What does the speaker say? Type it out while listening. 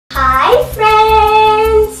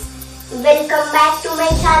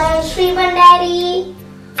Shriman Diary.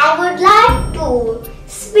 I would like to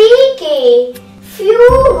speak a few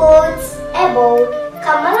words about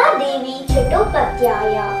Kamaladevi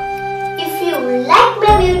Chattopadhyay. If you like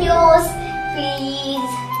my videos, please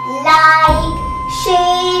like,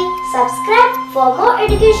 share, subscribe for more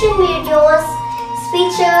education videos,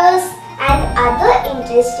 speeches and other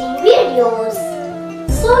interesting videos.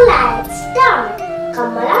 So let's start.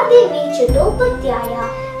 Kamaladevi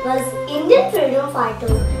Chattopadhyay was Indian freedom fighter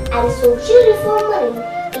and social reformer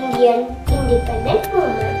in Indian independent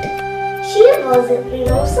movement. She was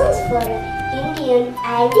renowned for Indian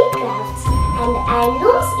handicrafts and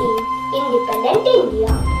handlooms in independent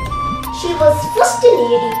India. She was first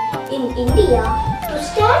lady in India to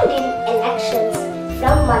stand in elections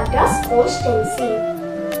from Madras Constituency.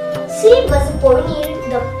 She was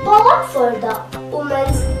pioneered the path for the women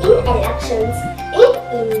in elections in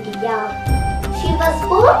India. She was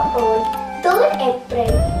born on 3rd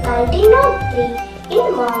April 1903 in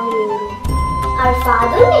Mangalore. Her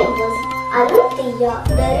father's name was Ananthiya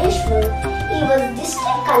Dareshwar. He was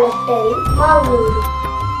district collector in Mangalore.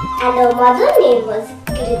 And her mother's name was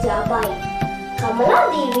Girijabai.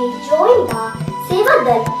 Kamaladevi joined the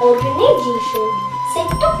Sevadal organization set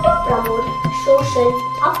up to promote social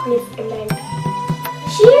upliftment.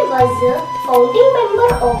 She was a founding member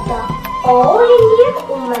of the All Indian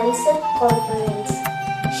Women's Conference.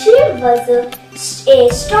 She was a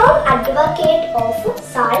strong advocate of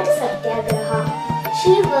salt satyagraha.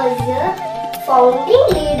 She was a founding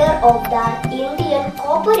leader of the Indian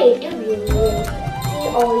Cooperative Union. She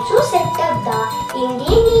also set up the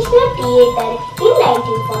Indian National Theatre in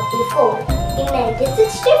 1944. In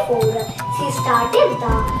 1964, she started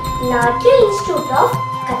the Natya Institute of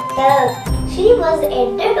Kathak. She was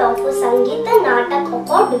head of Sangeeta Natak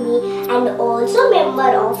Academy and also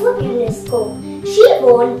member of UNESCO. She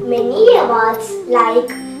won many awards like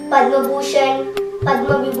Padma Bhushan,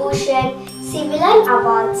 Padma Vibhushan, Civilian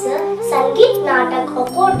Awards, Sangeet Natak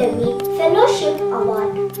Academy Fellowship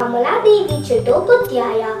Award. Kamaladevi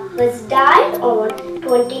Chattopadhyay was died on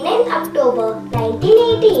 29 October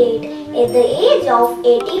 1988 at the age of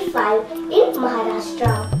 85 in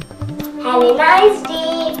Maharashtra. Have a nice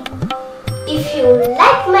day. If you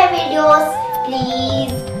like my videos,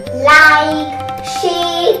 please like,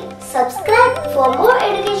 share, subscribe for more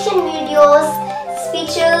education videos,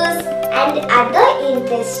 speeches and other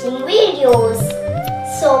interesting videos.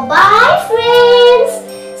 So bye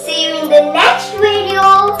friends. See you in the next video.